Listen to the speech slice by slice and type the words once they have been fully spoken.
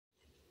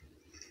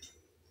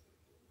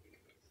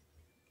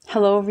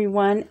Hello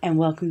everyone and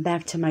welcome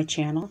back to my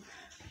channel.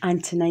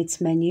 On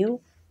tonight's menu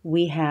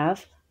we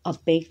have a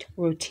baked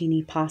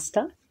rotini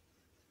pasta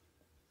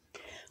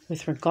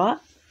with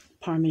ricotta,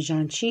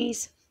 Parmesan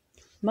cheese,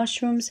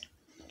 mushrooms,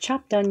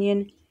 chopped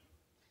onion,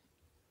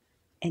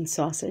 and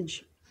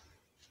sausage.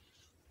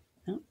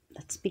 Well,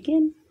 let's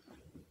begin.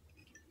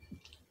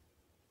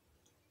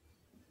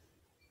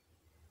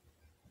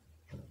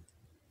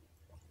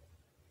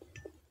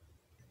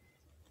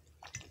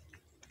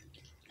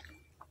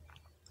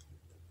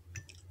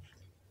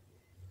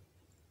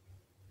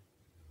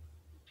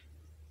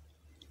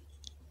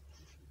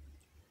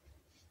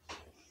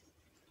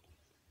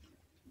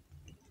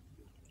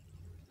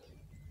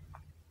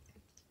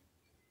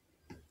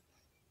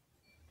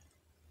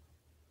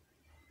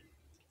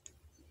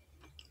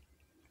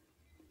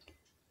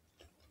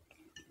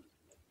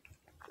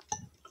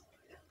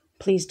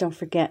 Please don't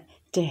forget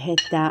to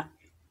hit that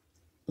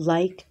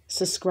like,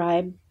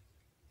 subscribe,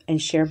 and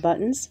share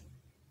buttons,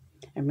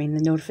 and ring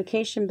the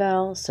notification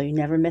bell so you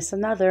never miss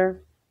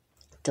another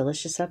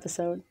delicious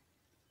episode.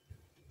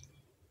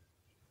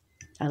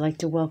 I'd like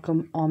to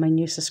welcome all my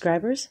new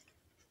subscribers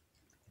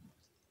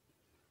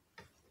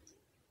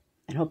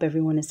and hope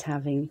everyone is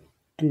having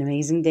an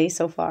amazing day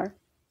so far.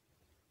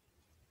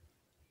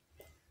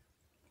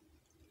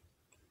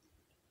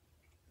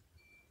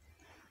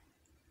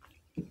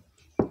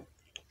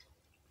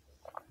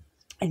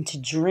 And to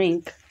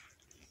drink,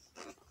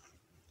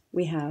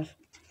 we have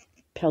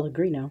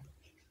Pellegrino.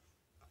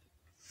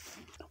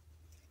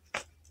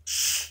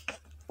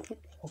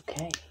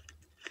 Okay.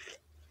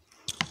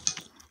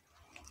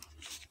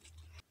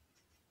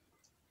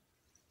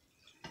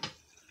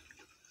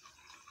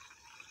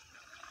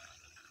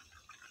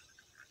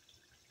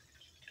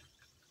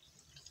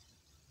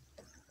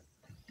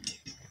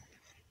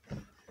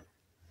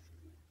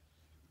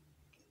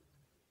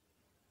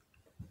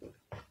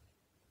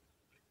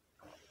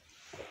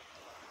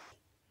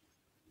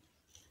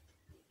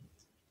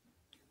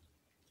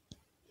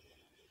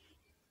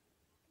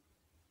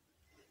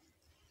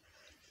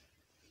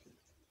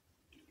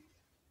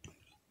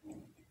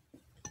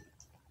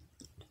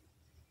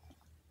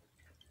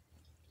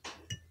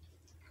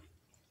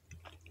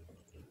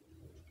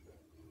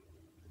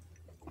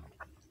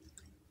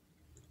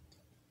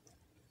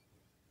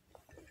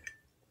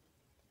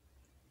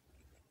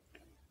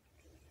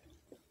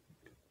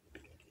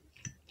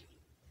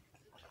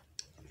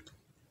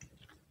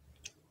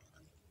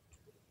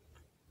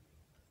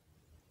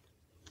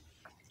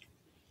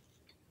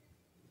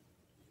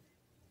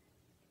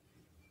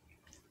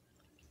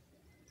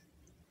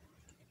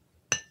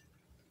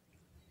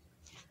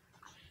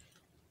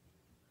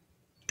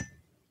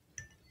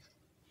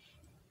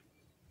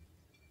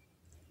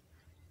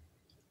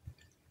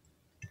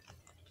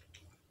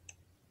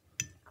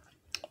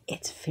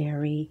 It's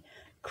very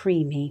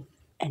creamy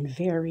and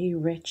very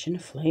rich in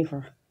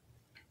flavor.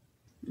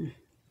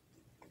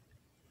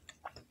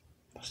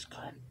 That's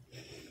good.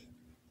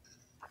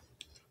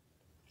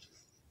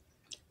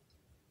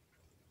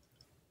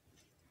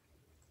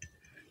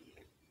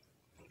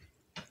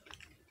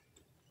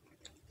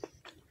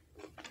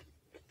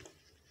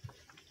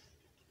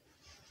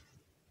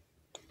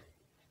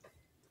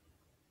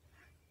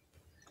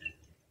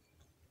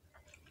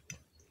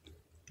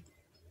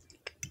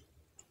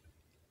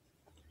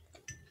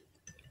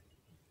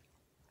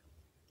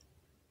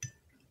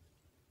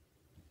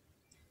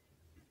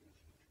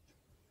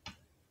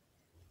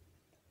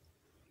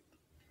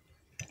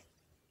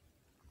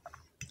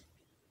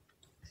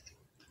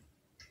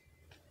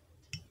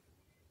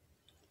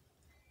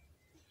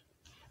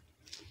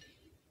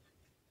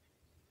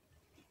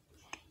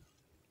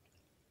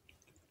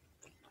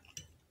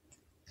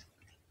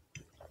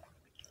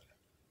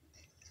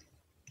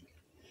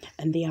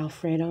 And the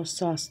Alfredo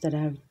sauce that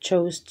I've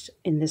chose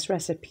in this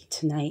recipe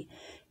tonight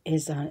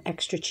is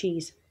extra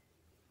cheese.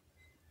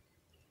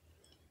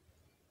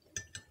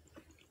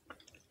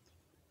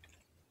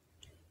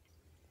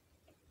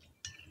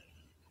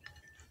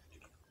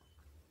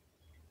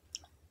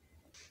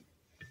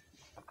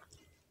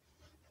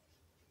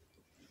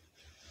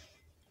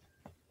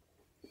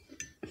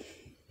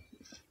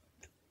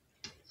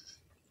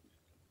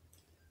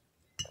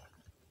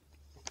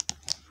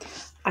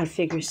 I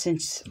figure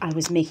since I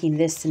was making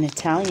this an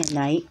Italian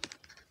night,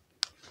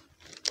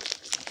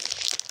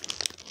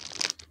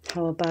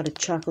 how about a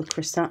chocolate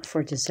croissant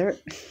for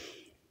dessert?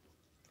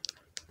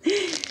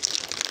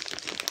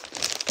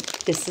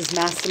 This is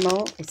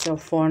Massimo. It's al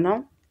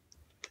forno.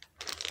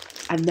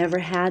 I've never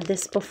had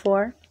this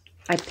before.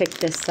 I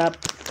picked this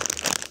up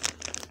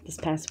this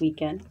past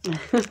weekend.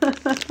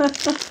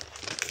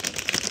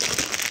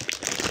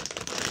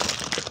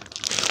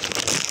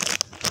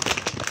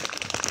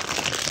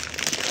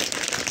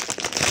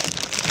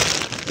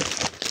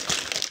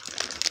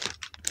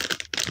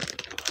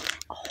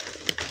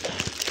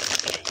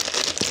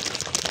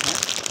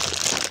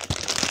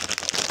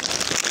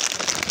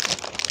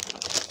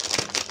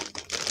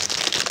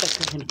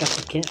 I got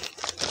the gift.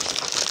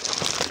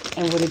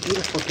 And what a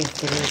beautiful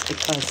gift it is,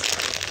 because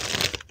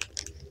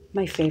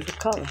my favorite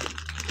color.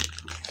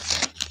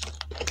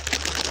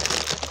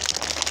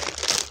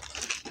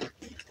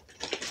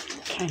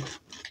 Okay,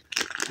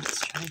 let's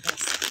try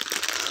this.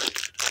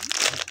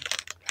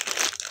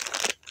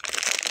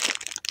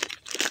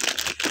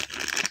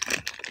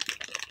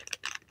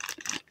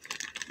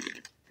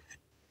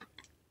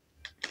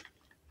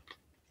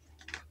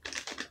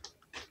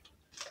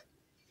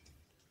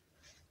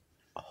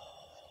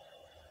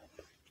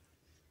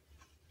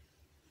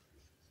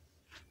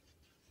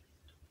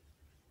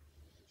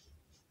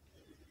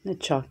 The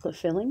chocolate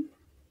filling.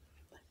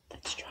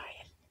 Let's try it.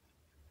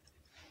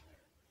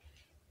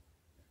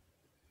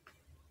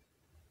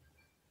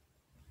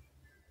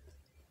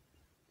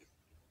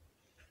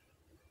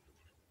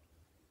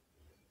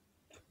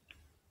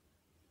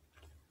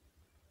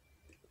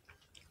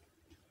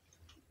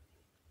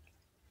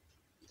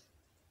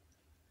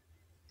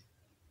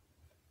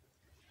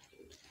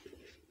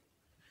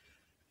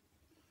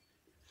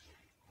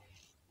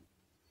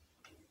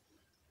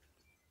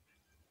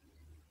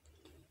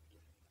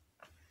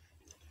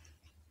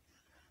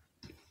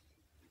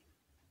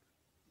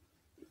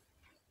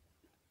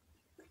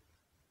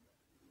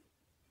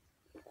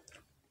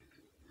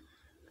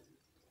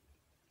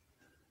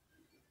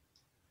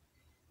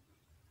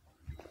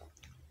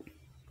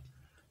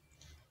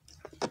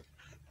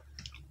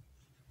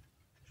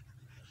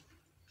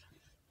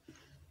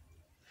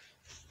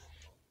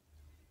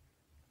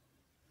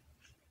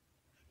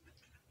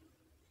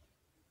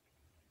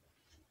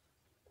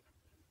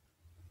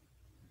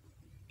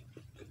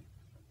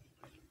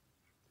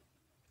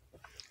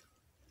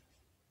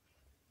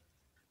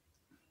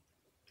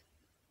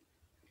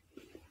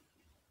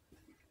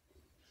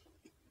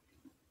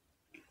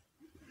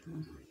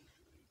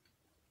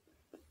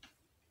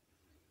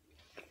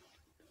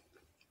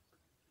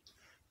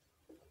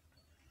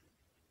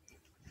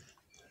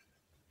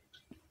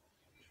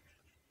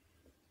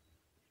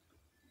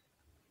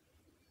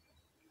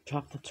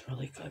 Chocolate's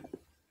really good.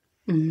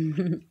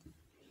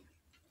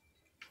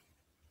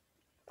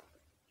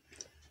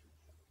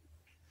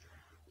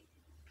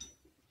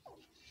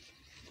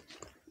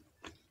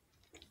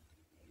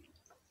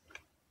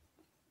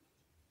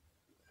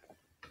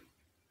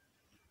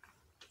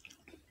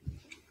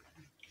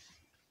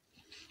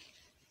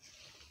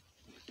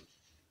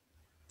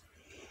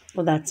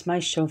 Well, that's my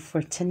show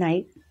for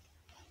tonight.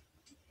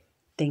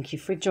 Thank you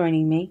for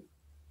joining me.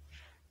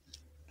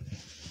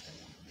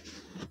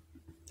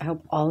 I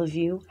hope all of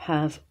you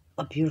have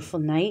a beautiful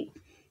night.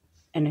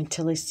 And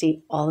until I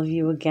see all of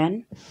you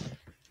again,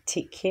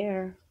 take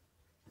care.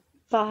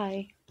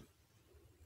 Bye.